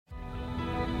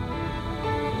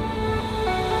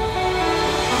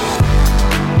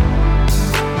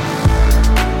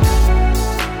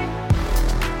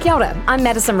Kia ora, I'm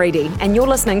Madison Reedy, and you're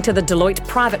listening to the Deloitte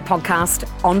Private Podcast,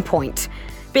 On Point.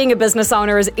 Being a business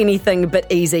owner is anything but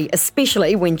easy,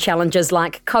 especially when challenges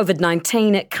like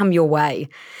COVID-19 come your way.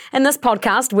 In this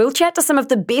podcast, we'll chat to some of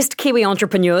the best Kiwi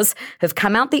entrepreneurs who've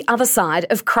come out the other side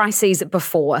of crises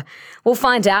before. We'll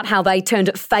find out how they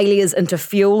turned failures into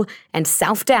fuel and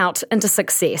self-doubt into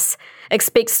success.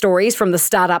 Expect stories from the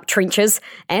startup trenches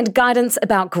and guidance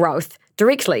about growth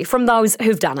directly from those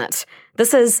who've done it.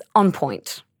 This is On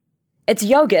Point. It's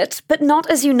yoghurt, but not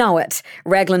as you know it.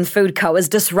 Raglan Food Co is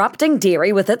disrupting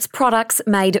dairy with its products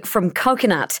made from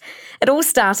coconut. It all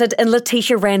started in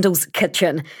Tesh Randall's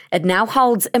kitchen. It now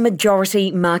holds a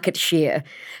majority market share.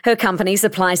 Her company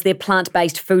supplies their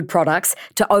plant-based food products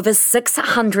to over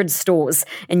 600 stores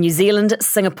in New Zealand,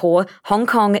 Singapore, Hong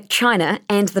Kong, China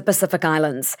and the Pacific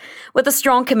Islands. With a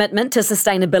strong commitment to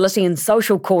sustainability and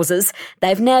social causes,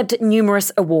 they've nabbed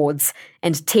numerous awards.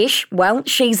 And Tesh, well,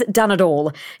 she's done it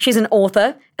all. She's an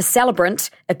author, a celebrant,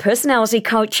 a personality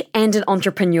coach and an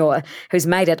entrepreneur who's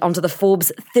made it onto the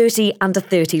Forbes 30 Under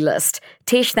 30 list.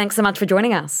 Tesh, thanks so much for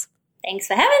joining us. Thanks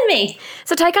for having me.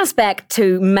 So take us back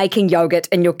to making yoghurt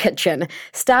in your kitchen.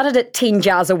 Started at 10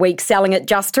 jars a week, selling it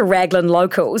just to Raglan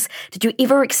locals. Did you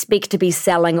ever expect to be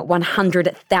selling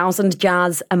 100,000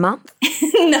 jars a month?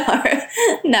 No,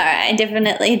 I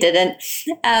definitely didn't.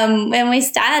 When we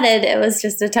started, it was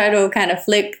just a total kind of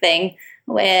fluke thing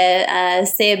where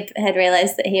Seb had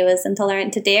realised that he was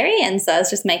intolerant to dairy, and so I was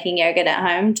just making yogurt at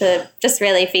home to just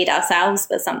really feed ourselves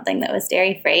with something that was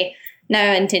dairy-free.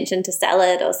 No intention to sell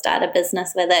it or start a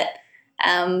business with it,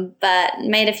 but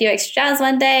made a few extra jars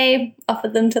one day,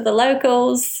 offered them to the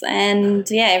locals, and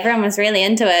yeah, everyone was really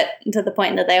into it to the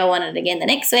point that they all wanted it again the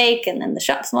next week, and then the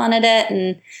shops wanted it,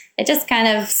 and it just kind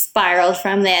of spiraled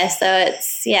from there. So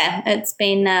it's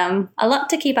been a lot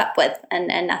to keep up with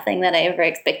and nothing that I ever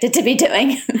expected to be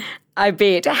doing. I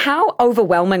bet. How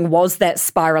overwhelming was that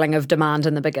spiraling of demand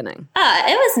in the beginning? Oh,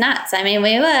 it was nuts. I mean,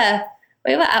 we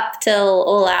were up till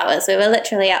all hours. We were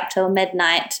literally up till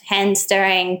midnight, hand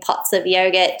stirring pots of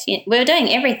yogurt. We were doing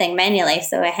everything manually.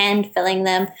 So we're hand filling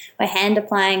them. We're hand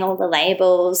applying all the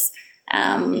labels.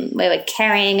 We were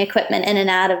carrying equipment in and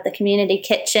out of the community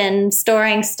kitchen,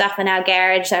 storing stuff in our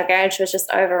garage. Our garage was just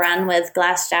overrun with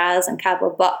glass jars and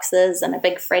cardboard boxes and a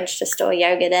big fridge to store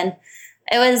yogurt in.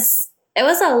 It was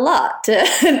a lot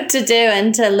to do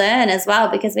and to learn as well,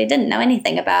 because we didn't know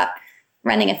anything about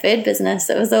running a food business.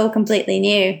 It was all completely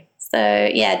new. So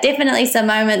yeah, definitely some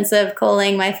moments of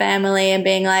calling my family and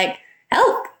being like,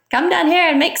 help, come down here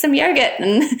and make some yogurt.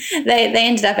 And they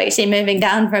ended up actually moving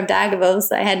down from Dargaville.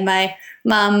 So I had my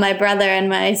mum, my brother and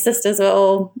my sisters were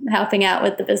all helping out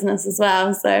with the business as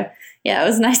well. So yeah, it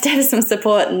was nice to have some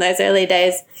support in those early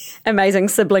days. Amazing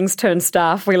siblings turned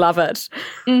staff. We love it.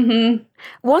 Mm-hmm.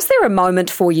 Was there a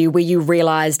moment for you where you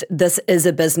realised this is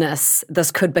a business,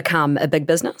 this could become a big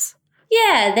business?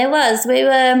 Yeah, there was. We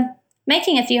were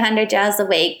making a few hundred jars a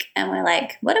week and we're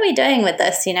like, what are we doing with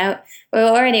this? You know, we were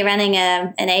already running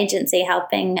an agency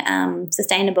helping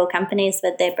sustainable companies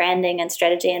with their branding and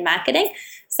strategy and marketing.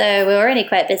 So we were already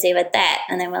quite busy with that.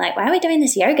 And then we're like, why are we doing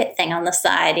this yogurt thing on the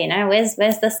side? You know, where's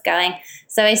this going?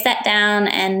 So we sat down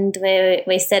and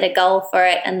we set a goal for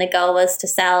it. And the goal was to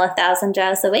sell 1,000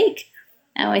 jars a week.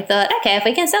 And we thought, okay, if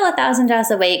we can sell 1,000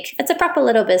 jars a week, it's a proper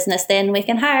little business then. We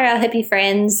can hire our hippie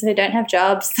friends who don't have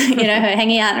jobs, you know, who are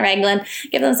hanging out in Raglan,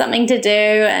 give them something to do,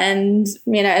 and,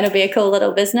 you know, it'll be a cool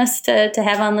little business to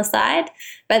have on the side.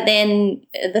 But then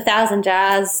the 1,000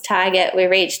 jars target we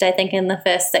reached, I think, in the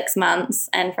first 6 months.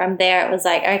 And from there it was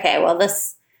like, okay, well,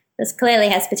 this clearly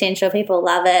has potential. People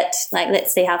love it. Like,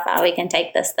 let's see how far we can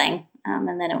take this thing.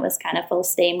 And then it was kind of full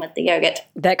steam with the yogurt.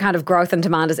 That kind of growth and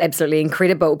demand is absolutely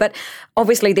incredible. But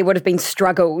obviously there would have been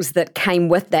struggles that came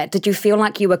with that. Did you feel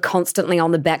like you were constantly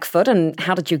on the back foot, and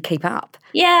how did you keep up?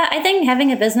 Yeah, I think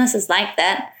having a business is like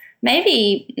that.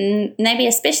 Maybe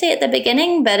especially at the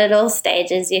beginning, but at all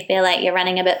stages you feel like you're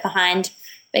running a bit behind,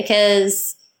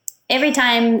 because every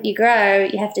time you grow,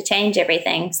 you have to change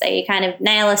everything. So you kind of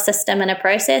nail a system and a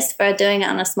process for doing it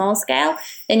on a small scale.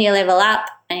 Then you level up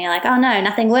and you're like, oh no,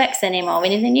 nothing works anymore. We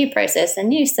need a new process, a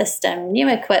new system, new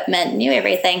equipment, new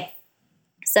everything.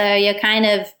 So you're kind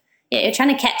of, you're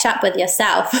trying to catch up with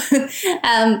yourself.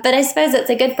 But I suppose it's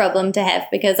a good problem to have,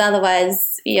 because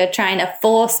otherwise you're trying to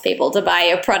force people to buy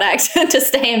your product to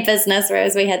stay in business,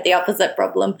 whereas we had the opposite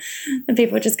problem. And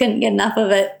people just couldn't get enough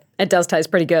of it. It does taste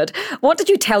pretty good. What did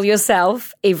you tell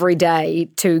yourself every day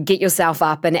to get yourself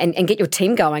up and get your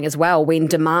team going as well when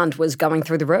demand was going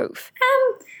through the roof?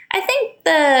 I think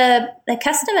the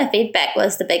customer feedback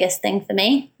was the biggest thing for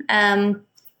me.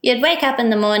 You'd wake up in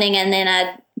the morning and then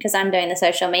I'd because I'm doing the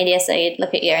social media, so you'd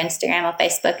look at your Instagram or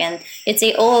Facebook and you'd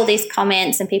see all these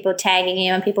comments and people tagging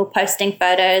you and people posting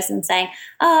photos and saying,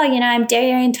 oh, I'm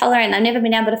dairy intolerant. I've never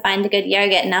been able to find a good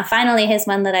yogurt. Now finally here's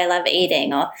one that I love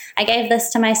eating. Or I gave this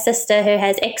to my sister who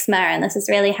has eczema and this has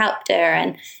really helped her.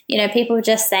 And, people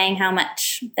just saying how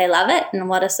much they love it and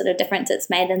what a sort of difference it's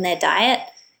made in their diet.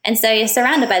 And so you're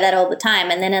surrounded by that all the time.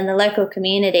 And then in the local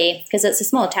community, because it's a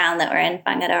small town that we're in,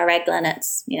 Whangaroa, Raglan,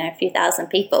 it's, a few thousand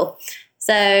people.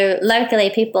 So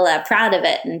locally, people are proud of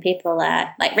it and people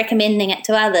are like recommending it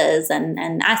to others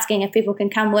and asking if people can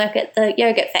come work at the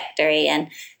yogurt factory. And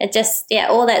it just,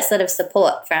 all that sort of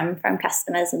support from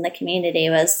customers in the community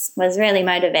was really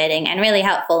motivating and really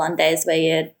helpful on days where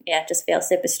you just feel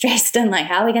super stressed and like,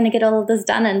 how are we going to get all of this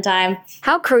done in time?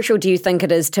 How crucial do you think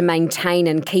it is to maintain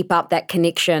and keep up that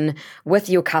connection with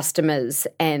your customers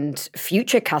and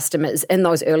future customers in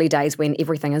those early days when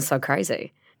everything is so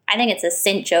crazy? I think it's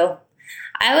essential.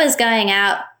 I was going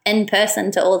out in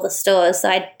person to all the stores. So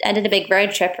I did a big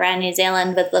road trip around New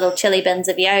Zealand with little chili bins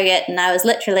of yogurt, and I was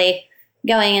literally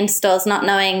going into stores not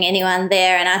knowing anyone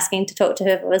there and asking to talk to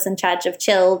whoever was in charge of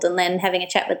chilled and then having a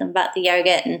chat with them about the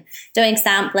yogurt and doing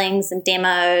samplings and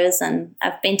demos. And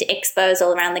I've been to expos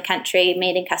all around the country,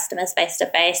 meeting customers face to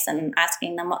face and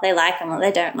asking them what they like and what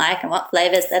they don't like and what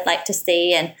flavors they'd like to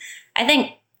see. And I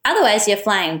think otherwise, you're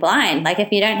flying blind. Like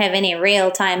if you don't have any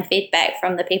real-time feedback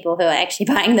from the people who are actually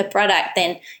buying the product,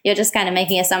 then you're just kind of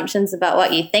making assumptions about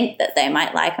what you think that they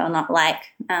might like or not like.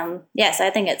 So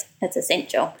I think it's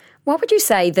essential. What would you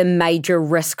say the major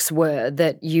risks were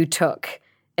that you took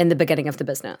in the beginning of the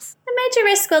business? The major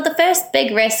risk, well, the first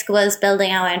big risk was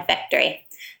building our own factory.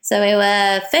 So we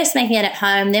were first making it at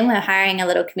home, then we were hiring a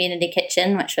little community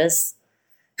kitchen, which was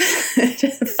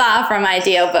far from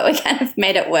ideal, but we kind of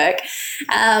made it work.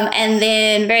 And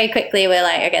then very quickly we're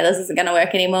like, okay, this isn't going to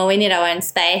work anymore. We need our own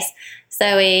space.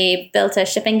 So we built a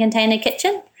shipping container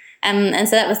kitchen. And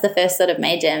so that was the first sort of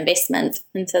major investment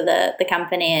into the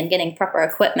company and getting proper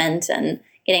equipment and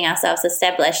getting ourselves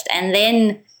established. And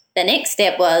then the next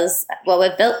step was, well,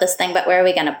 we've built this thing, but where are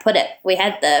we going to put it? We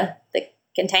had the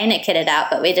container kitted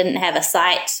out, but we didn't have a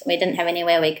site. We didn't have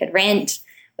anywhere we could rent.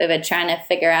 We were trying to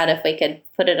figure out if we could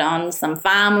put it on some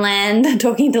farmland,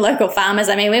 talking to local farmers.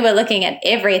 I mean, we were looking at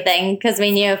everything because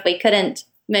we knew if we couldn't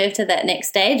move to that next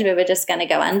stage, we were just going to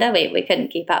go under. We couldn't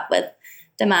keep up with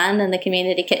demand in the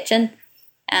community kitchen.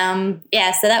 So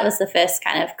that was the first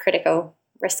kind of critical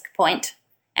risk point.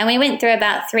 And we went through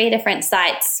about 3 different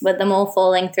sites with them all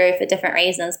falling through for different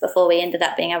reasons before we ended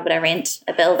up being able to rent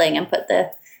a building and put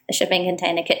the shipping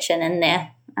container kitchen in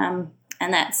there. And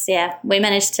that's, we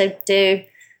managed to do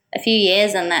a few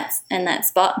years in that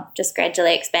spot, just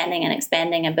gradually expanding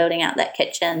and building out that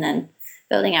kitchen and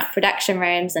building out production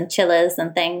rooms and chillers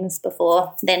and things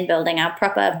before then building our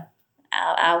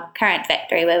current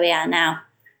factory where we are now.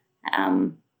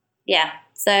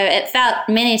 So it felt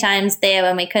many times there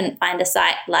when we couldn't find a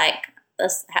site like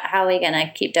this, how are we going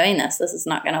to keep doing this? This is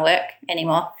not going to work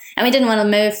anymore. And we didn't want to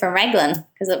move from Raglan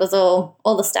because it was all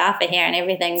the staff are here and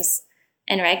everything's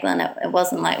in Raglan. It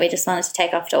wasn't like we just wanted to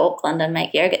take off to Auckland and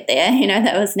make yogurt there.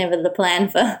 That was never the plan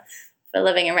for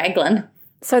living in Raglan.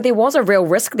 So there was a real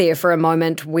risk there for a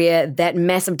moment where that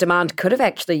massive demand could have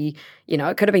actually,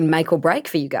 it could have been make or break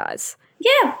for you guys.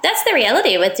 Yeah, that's the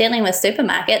reality with dealing with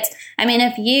supermarkets. I mean,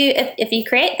 if you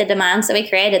create the demand, so we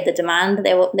created the demand,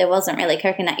 there wasn't really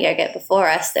coconut yogurt before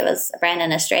us. There was a brand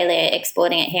in Australia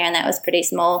exporting it here, and that was pretty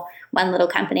small, one little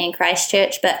company in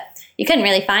Christchurch, but you couldn't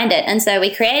really find it. And so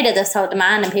we created this whole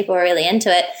demand and people were really into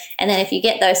it. And then if you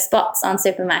get those spots on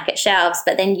supermarket shelves,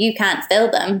 but then you can't fill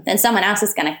them, then someone else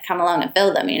is going to come along and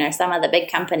fill them. Some other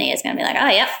big company is going to be like, oh,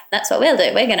 yep, that's what we'll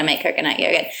do. We're going to make coconut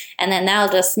yogurt. And then they'll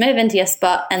just move into your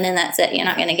spot and then that's it. You're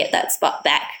not going to get that spot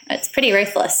back. It's pretty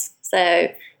ruthless. So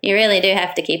you really do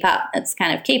have to keep up. It's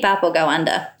kind of keep up or go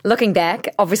under. Looking back,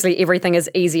 obviously everything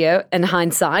is easier in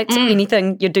hindsight.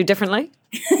 Anything you'd do differently?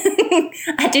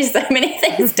 I do so many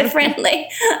things differently.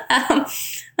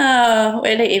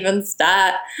 Where to even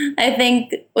start? I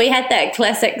think we had that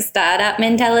classic startup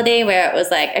mentality where it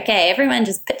was like, okay, everyone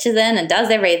just pitches in and does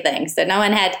everything. So no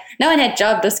one had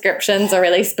job descriptions or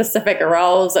really specific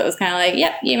roles. It was kind of like,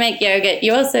 yep, you make yogurt.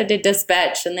 You also do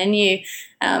dispatch, and then you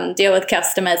deal with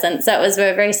customers. And so we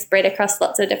were very spread across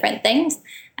lots of different things.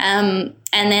 And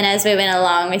then as we went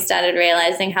along, we started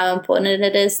realizing how important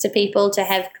it is to people to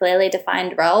have clearly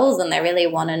defined roles, and they really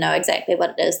want to know exactly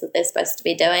what it is that they're supposed to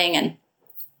be doing. And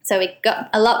so we got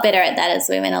a lot better at that as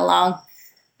we went along.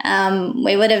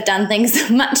 We would have done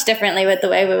things much differently with the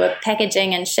way we were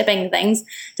packaging and shipping things.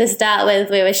 To start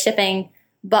with, we were shipping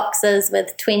boxes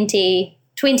with 20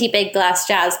 20 big glass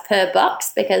jars per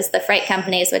box because the freight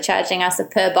companies were charging us a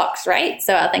per box rate.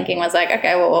 So our thinking was like,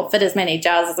 okay, well, we'll fit as many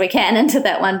jars as we can into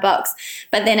that one box.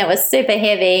 But then it was super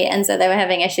heavy, and so they were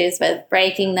having issues with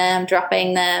breaking them,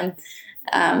 dropping them.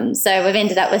 So we've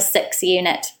ended up with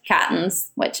 6-unit cartons,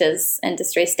 which is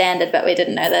industry standard, but we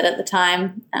didn't know that at the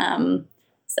time.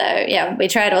 So yeah, we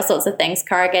tried all sorts of things,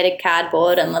 corrugated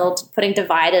cardboard and putting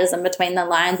dividers in between the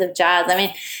lines of jars. I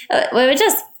mean,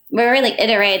 we were really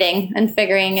iterating and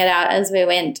figuring it out as we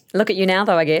went. Look at you now,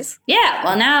 though, I guess. Yeah,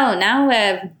 well, now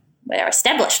we're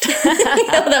established.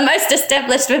 The most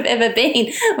established we've ever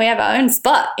been. We have our own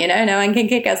spot, no one can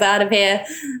kick us out of here.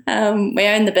 We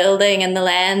own the building and the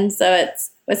land, so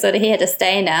we're sort of here to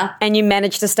stay now. And you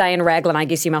managed to stay in Raglan. I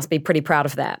guess you must be pretty proud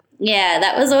of that. Yeah,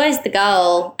 that was always the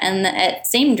goal, and it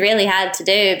seemed really hard to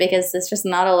do because there's just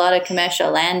not a lot of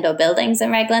commercial land or buildings in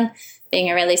Raglan,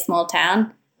 being a really small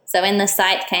town. So when the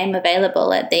site came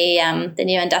available at the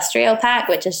new industrial park,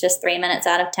 which is just 3 minutes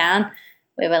out of town,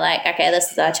 we were like, okay, this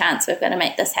is our chance. We've got to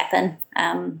make this happen.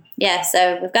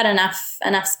 So we've got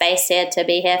enough space here to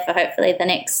be here for hopefully the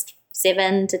next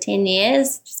 7 to 10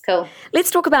 years, which is cool.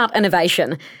 Let's talk about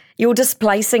innovation. You're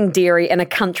displacing dairy in a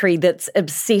country that's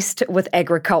obsessed with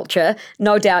agriculture.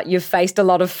 No doubt you've faced a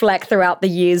lot of flack throughout the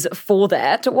years for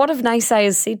that. What have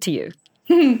naysayers said to you?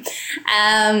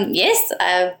 Yes,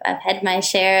 I've had my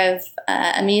share of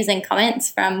amusing comments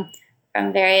from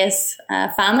various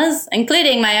farmers,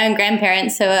 including my own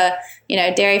grandparents who are,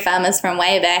 dairy farmers from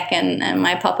way back. And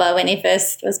my papa, when he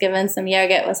first was given some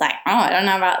yogurt, was like, oh, I don't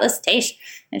know about this, Tesh.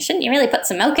 And shouldn't you really put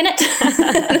some milk in it?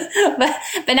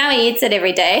 but now he eats it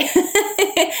every day.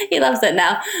 He loves it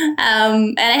now.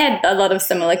 And I had a lot of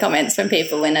similar comments from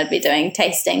people when I'd be doing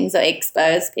tastings or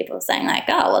expos, people saying like,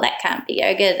 oh, well, that can't be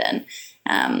yogurt, and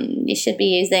you should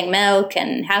be using milk,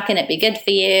 and how can it be good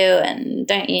for you, and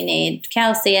don't you need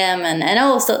calcium, and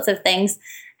all sorts of things.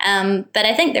 But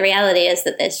I think the reality is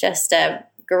that there's just a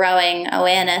growing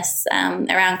awareness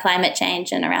around climate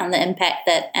change and around the impact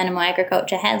that animal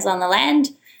agriculture has on the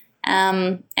land.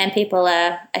 And people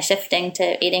are shifting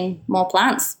to eating more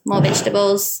plants, more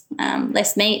vegetables,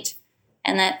 less meat.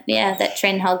 And that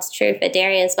trend holds true for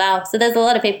dairy as well. So there's a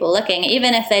lot of people looking,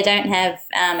 even if they don't have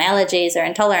allergies or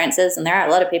intolerances, and there are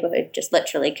a lot of people who just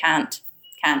literally can't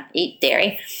eat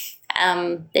dairy.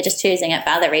 They're just choosing it for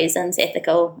other reasons,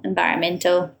 ethical,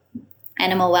 environmental,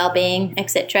 animal well-being,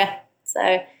 etc.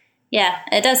 So yeah,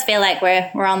 it does feel like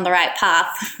we're on the right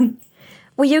path.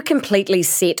 Were you completely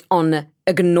set on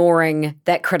ignoring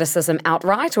that criticism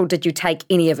outright, or did you take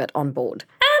any of it on board?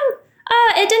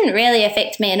 It didn't really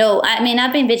affect me at all. I mean,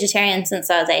 I've been vegetarian since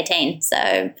I was 18,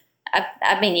 so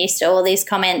I've been used to all these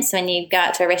comments when you go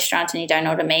out to a restaurant and you don't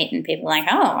order meat, and people are like,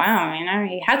 oh,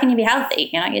 wow, how can you be healthy?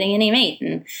 You're not getting any meat.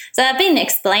 And so I've been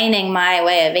explaining my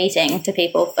way of eating to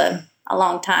people for a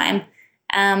long time.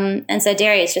 And so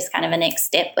dairy is just kind of a next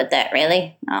step with that,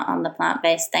 really, on the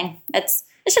plant-based thing. It's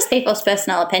just people's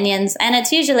personal opinions, and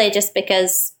it's usually just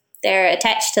because they're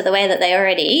attached to the way that they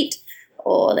already eat,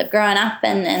 or they've grown up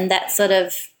in that sort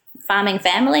of farming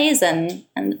families, and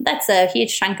that's a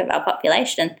huge chunk of our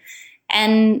population.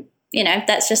 And,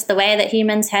 that's just the way that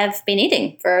humans have been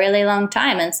eating for a really long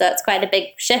time. And so it's quite a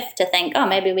big shift to think, oh,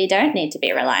 maybe we don't need to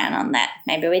be reliant on that.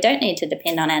 Maybe we don't need to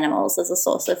depend on animals as a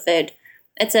source of food.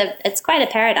 It's quite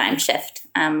a paradigm shift,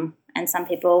 and some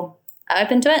people are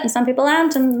open to it and some people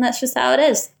aren't, and that's just how it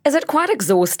is. Is it quite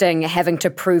exhausting having to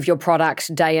prove your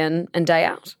product day in and day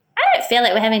out? I don't feel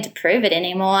like we're having to prove it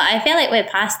anymore. I feel like we're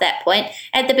past that point.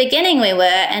 At the beginning we were,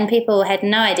 and people had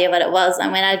no idea what it was.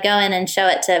 And when I'd go in and show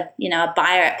it to, a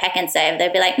buyer at Pack and Save,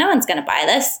 they'd be like, no one's going to buy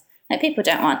this. Like, people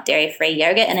don't want dairy-free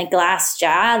yogurt in a glass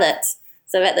jar that's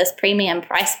sort of at this premium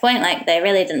price point. Like, they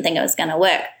really didn't think it was going to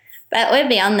work. But we're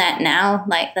beyond that now.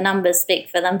 Like, the numbers speak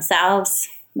for themselves.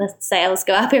 The sales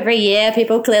go up every year.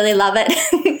 People clearly love it.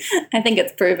 I think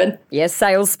it's proven. Yes,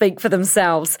 sales speak for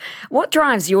themselves. What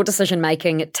drives your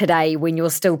decision-making today when you're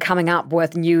still coming up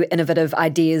with new innovative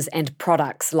ideas and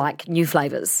products like new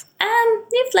flavours?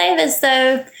 New flavours,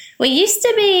 so we used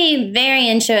to be very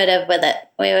intuitive with it.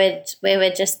 We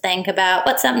would just think about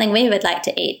what's something we would like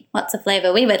to eat, what's a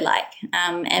flavour we would like,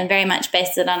 and very much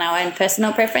based it on our own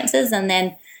personal preferences, and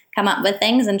then come up with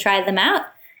things and try them out.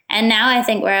 And now I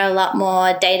think we're a lot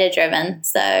more data-driven.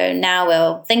 So now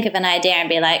we'll think of an idea and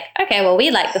be like, okay, well,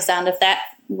 we like the sound of that.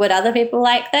 Would other people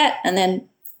like that? And then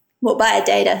we'll buy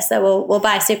data. So we'll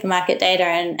buy supermarket data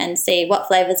and see what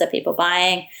flavors are people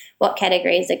buying, what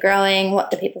categories are growing,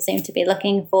 what do people seem to be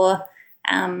looking for.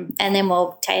 And then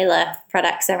we'll tailor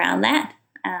products around that.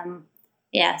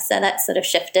 So that's sort of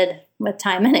shifted with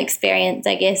time and experience,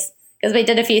 I guess, because we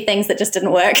did a few things that just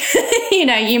didn't work.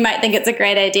 You might think it's a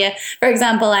great idea. For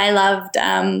example, I loved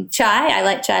chai. I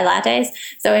like chai lattes.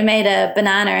 So we made a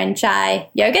banana and chai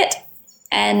yogurt,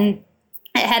 and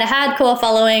it had a hardcore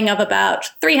following of about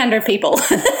 300 people.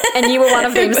 And you were one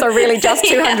of them, so really just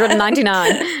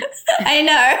 299. I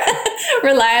know.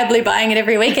 Reliably buying it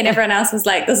every week, and everyone else was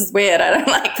like, this is weird, I don't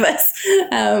like this.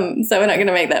 So we're not going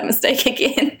to make that mistake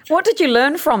again. What did you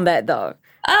learn from that, though?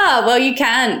 Well, you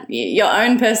can't. Your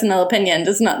own personal opinion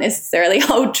does not necessarily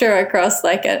hold true across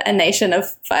like a nation of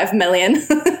 5 million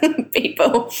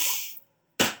people.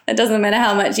 It doesn't matter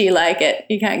how much you like it.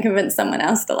 You can't convince someone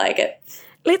else to like it.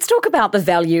 Let's talk about the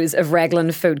values of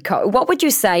Raglan Food Co. What would you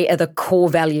say are the core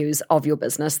values of your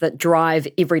business that drive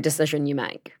every decision you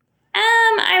make?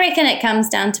 I reckon it comes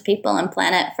down to people and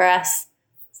planet for us.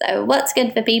 So what's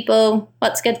good for people?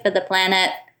 What's good for the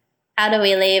planet? How do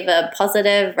we leave a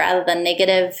positive rather than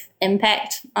negative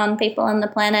impact on people and the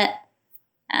planet?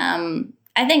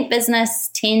 I think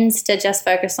business tends to just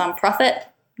focus on profit.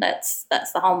 That's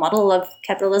the whole model of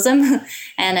capitalism,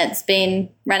 and it's been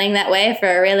running that way for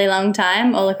a really long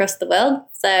time all across the world.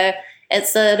 So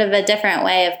it's sort of a different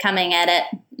way of coming at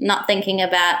it, not thinking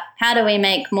about how do we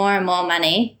make more and more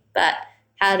money, but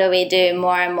how do we do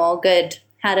more and more good?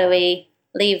 How do we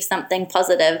leave something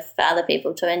positive for other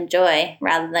people to enjoy,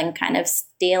 rather than kind of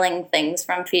stealing things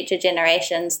from future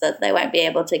generations that they won't be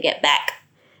able to get back?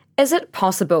 Is it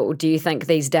possible, do you think,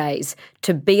 these days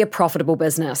to be a profitable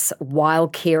business while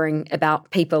caring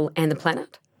about people and the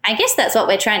planet? I guess that's what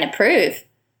we're trying to prove.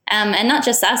 And not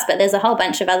just us, but there's a whole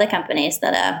bunch of other companies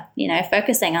that are,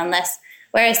 focusing on this.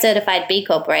 We're a certified B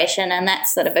Corporation, and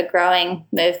that's sort of a growing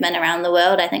movement around the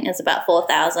world. I think there's about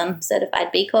 4,000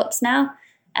 certified B Corps now,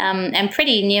 and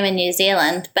pretty new in New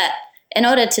Zealand. But in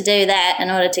order to do that, in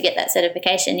order to get that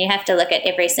certification, you have to look at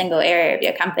every single area of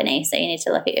your company. So you need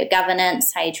to look at your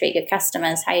governance, how you treat your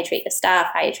customers, how you treat your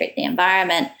staff, how you treat the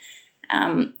environment,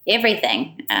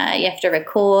 everything. You have to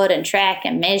record and track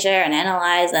and measure and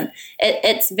analyze, and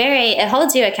it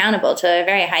holds you accountable to a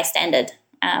very high standard.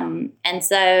 And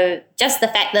so just the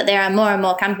fact that there are more and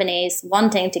more companies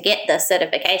wanting to get this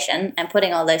certification and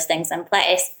putting all those things in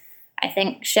place, I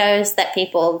think shows that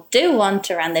people do want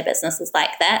to run their businesses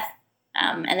like that.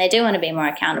 And they do want to be more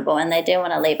accountable, and they do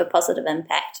want to leave a positive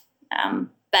impact.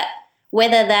 But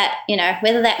whether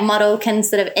that model can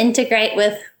sort of integrate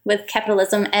with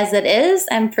capitalism as it is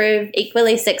and prove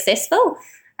equally successful,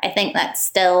 I think that's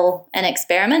still an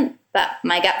experiment. But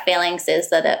my gut feeling says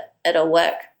that it'll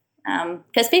work,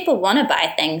 because people want to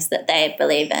buy things that they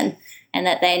believe in and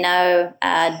that they know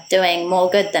are doing more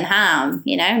good than harm.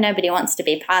 Nobody wants to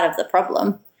be part of the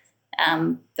problem,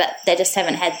 but they just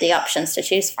haven't had the options to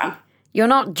choose from. You're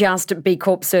not just B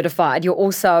Corp certified, you're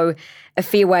also a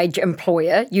fair wage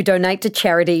employer. You donate to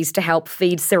charities to help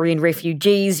feed Syrian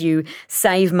refugees, you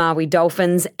save Maui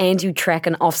dolphins, and you track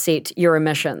and offset your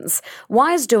emissions.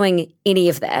 Why is doing any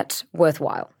of that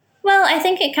worthwhile? Well, I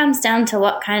think it comes down to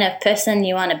what kind of person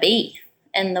you want to be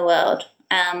in the world.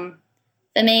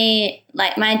 For me,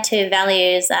 like, my two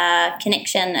values are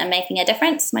connection and making a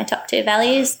difference, my top two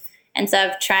values. And so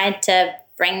I've tried to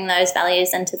bring those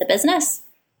values into the business.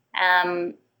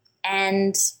 And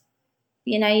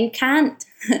you can't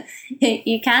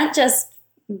just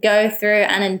go through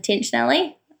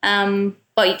unintentionally.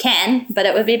 Well, you can, but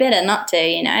it would be better not to.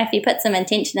 If you put some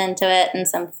intention into it and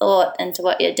some thought into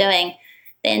what you're doing,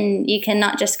 then you can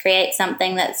not just create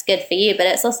something that's good for you, but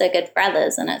it's also good for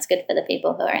others, and it's good for the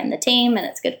people who are in the team, and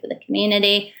it's good for the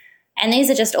community. And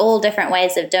these are just all different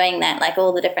ways of doing that, like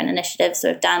all the different initiatives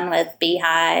we've done with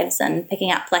beehives and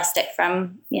picking up plastic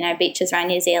from, beaches around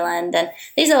New Zealand. And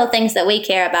these are all things that we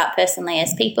care about personally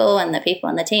as people, and the people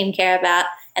in the team care about.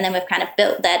 And then we've kind of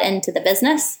built that into the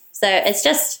business. So it's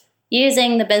just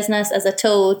using the business as a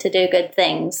tool to do good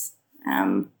things,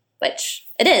 which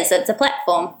it is. It's a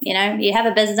platform. You have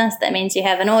a business, that means you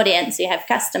have an audience, you have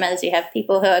customers, you have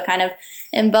people who are kind of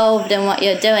involved in what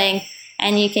you're doing.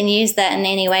 And you can use that in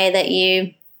any way that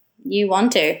you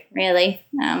want to, really.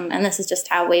 And this is just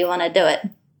how we want to do it.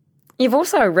 You've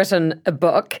also written a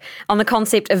book on the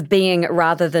concept of being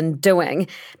rather than doing.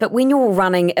 But when you're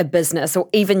running a business, or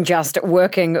even just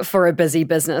working for a busy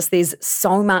business, there's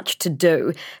so much to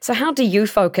do. So how do you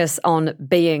focus on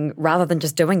being rather than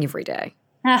just doing every day?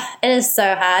 It is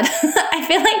so hard. I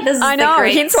feel like this is I know,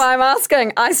 hence why I'm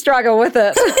asking. I struggle with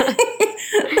it.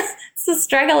 It's the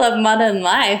struggle of modern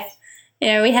life.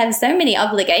 We have so many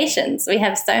obligations. We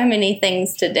have so many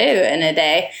things to do in a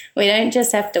day. We don't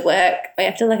just have to work. We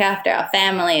have to look after our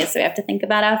families. We have to think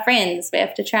about our friends. We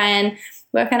have to try and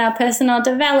work on our personal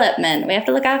development. We have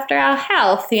to look after our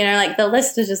health. You know, like the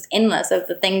list is just endless of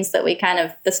the things that we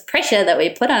this pressure that we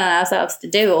put on ourselves to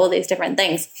do all these different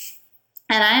things.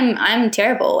 And I'm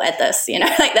terrible at this, you know,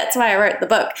 like that's why I wrote the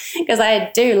book, because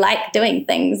I do like doing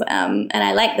things. And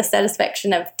I like the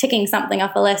satisfaction of ticking something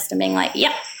off a list and being like,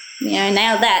 yep, you know,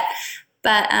 nailed that.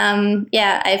 But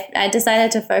I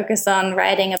decided to focus on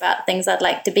writing about things I'd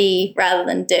like to be rather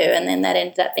than do. And then that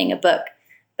ended up being a book.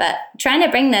 But trying to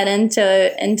bring that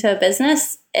into a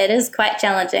business, it is quite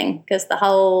challenging because the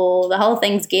whole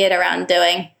thing's geared around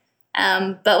doing.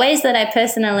 But ways that I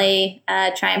personally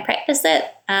try and practice it,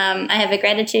 I have a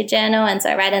gratitude journal, and so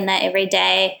I write in that every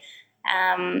day.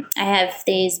 I have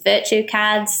these virtue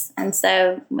cards, and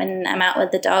so when I'm out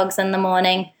with the dogs in the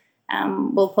morning,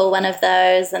 we'll pull one of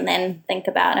those and then think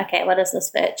about, okay, what is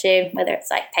this virtue, whether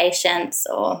it's like patience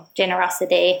or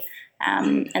generosity,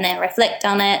 and then reflect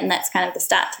on it, and that's kind of the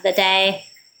start to the day.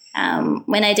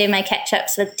 When I do my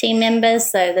catch-ups with team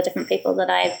members, so the different people that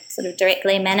I sort of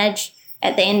directly manage,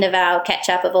 at the end of our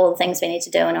catch-up of all the things we need to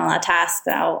do and all our tasks,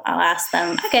 I'll ask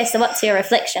them, okay, so what's your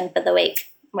reflection for the week?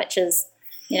 Which is,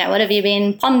 you know, what have you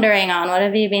been pondering on? What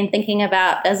have you been thinking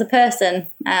about as a person?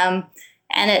 And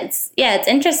it's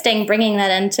interesting bringing that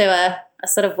into a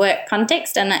sort of work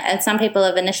context. And some people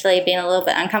have initially been a little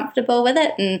bit uncomfortable with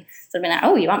it and sort of been like,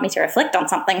 oh, you want me to reflect on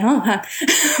something? Oh,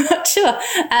 I'm not sure.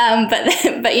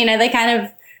 But you know, they kind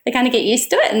of get used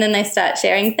to it, and then they start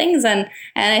sharing things. And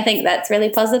I think that's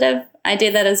really positive. I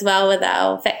do that as well with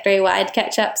our factory-wide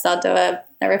catch-ups. I'll do a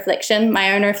reflection,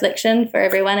 my own reflection for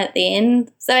everyone at the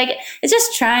end. So it's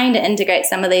just trying to integrate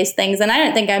some of these things. And I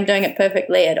don't think I'm doing it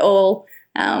perfectly at all,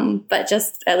 but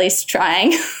just at least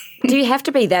trying. Do you have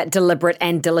to be that deliberate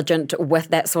and diligent with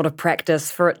that sort of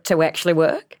practice for it to actually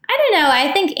work? I don't know.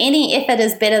 I think any effort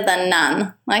is better than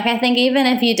none. Like, I think even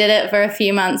if you did it for a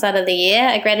few months out of the year,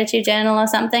 a gratitude journal or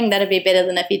something, that'd be better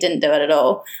than if you didn't do it at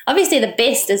all. Obviously, the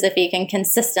best is if you can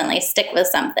consistently stick with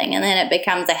something, and then it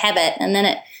becomes a habit, and then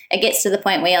it gets to the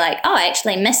point where you're like, oh, I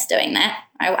actually miss doing that.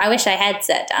 I wish I had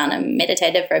sat down and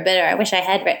meditated for a bit, or I wish I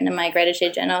had written in my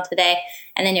gratitude journal today.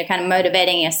 And then you're kind of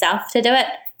motivating yourself to do it.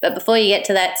 But before you get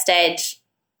to that stage,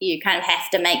 you kind of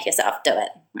have to make yourself do it,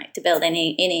 like to build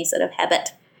any sort of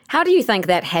habit. How do you think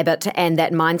that habit and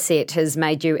that mindset has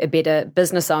made you a better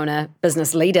business owner,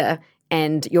 business leader,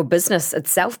 and your business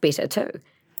itself better too?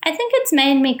 I think it's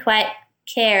made me quite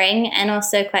caring and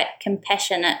also quite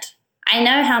compassionate. I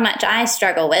know how much I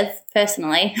struggle with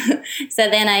personally, so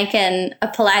then I can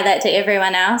apply that to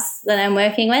everyone else that I'm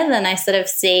working with, and I sort of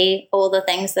see all the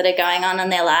things that are going on in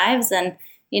their lives. And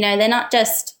you know, they're not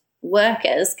just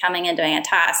workers coming and doing a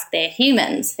task. They're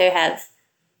humans who have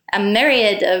a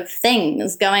myriad of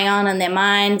things going on in their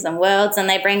minds and worlds, and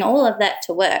they bring all of that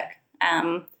to work.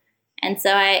 And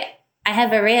so I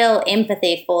have a real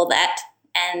empathy for that,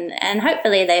 and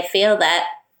hopefully they feel that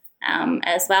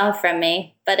as well from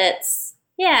me. But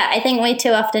I think we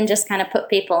too often just kind of put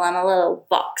people in a little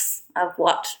box of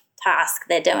what task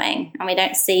they're doing, and we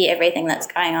don't see everything that's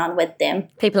going on with them.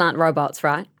 People aren't robots,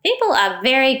 right? People are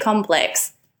very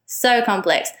complex, so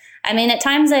complex. I mean, at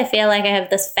times I feel like I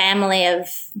have this family of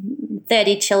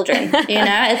 30 children, you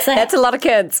know? It's like that's a lot of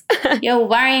kids. You're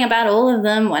worrying about all of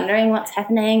them, wondering what's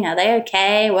happening. Are they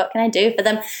okay? What can I do for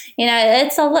them? You know,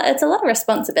 it's a lot of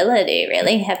responsibility,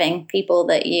 really, having people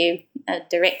that you are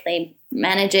directly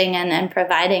managing and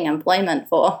providing employment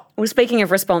for. Well, speaking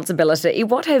of responsibility,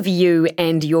 what have you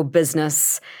and your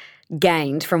business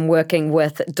gained from working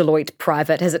with Deloitte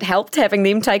Private? Has it helped having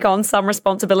them take on some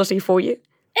responsibility for you?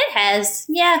 It has,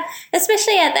 yeah,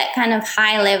 especially at that kind of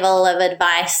high level of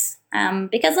advice,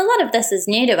 because a lot of this is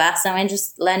new to us and we're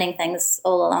just learning things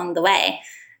all along the way.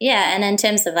 Yeah, and in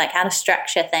terms of like how to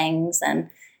structure things and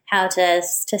how to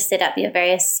set up your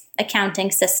various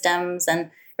accounting systems and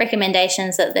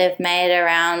recommendations that they've made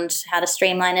around how to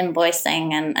streamline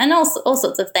invoicing and all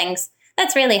sorts of things.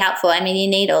 That's really helpful. I mean, you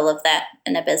need all of that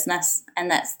in a business,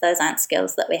 and those aren't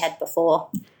skills that we had before.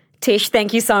 Tesh,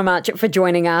 thank you so much for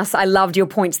joining us. I loved your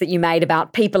points that you made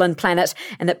about people and planet,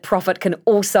 and that profit can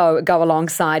also go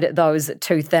alongside those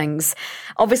two things.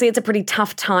 Obviously, it's a pretty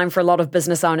tough time for a lot of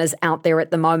business owners out there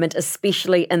at the moment,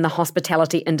 especially in the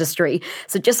hospitality industry.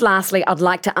 So just lastly, I'd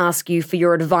like to ask you for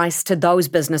your advice to those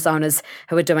business owners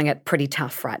who are doing it pretty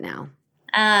tough right now.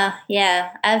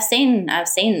 Yeah, I've seen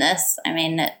this. I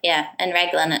mean, in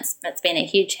Raglan, it's been a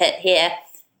huge hit here,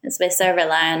 as we're so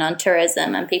reliant on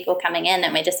tourism and people coming in,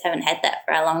 and we just haven't had that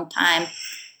for a long time.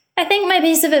 I think my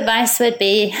piece of advice would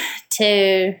be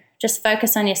to just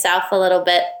focus on yourself a little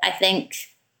bit. I think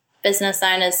business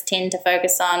owners tend to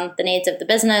focus on the needs of the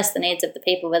business, the needs of the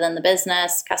people within the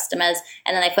business, customers,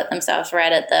 and then they put themselves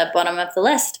right at the bottom of the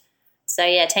list. So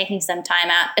yeah, taking some time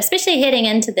out, especially heading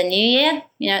into the new year,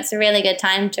 it's a really good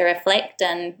time to reflect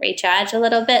and recharge a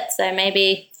little bit. So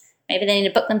maybe they need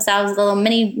to book themselves a little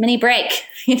mini break,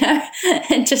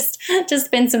 and just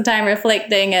spend some time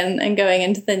reflecting and going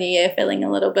into the new year feeling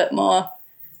a little bit more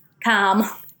calm.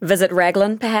 Visit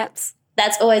Raglan, perhaps?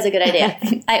 That's always a good idea.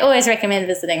 I always recommend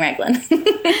visiting Raglan.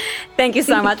 Thank you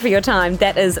so much for your time.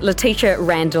 That is Tesh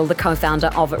Randall, the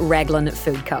co-founder of Raglan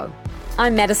Food Co.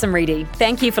 I'm Madison Reedy.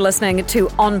 Thank you for listening to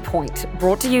On Point,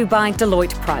 brought to you by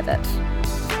Deloitte Private.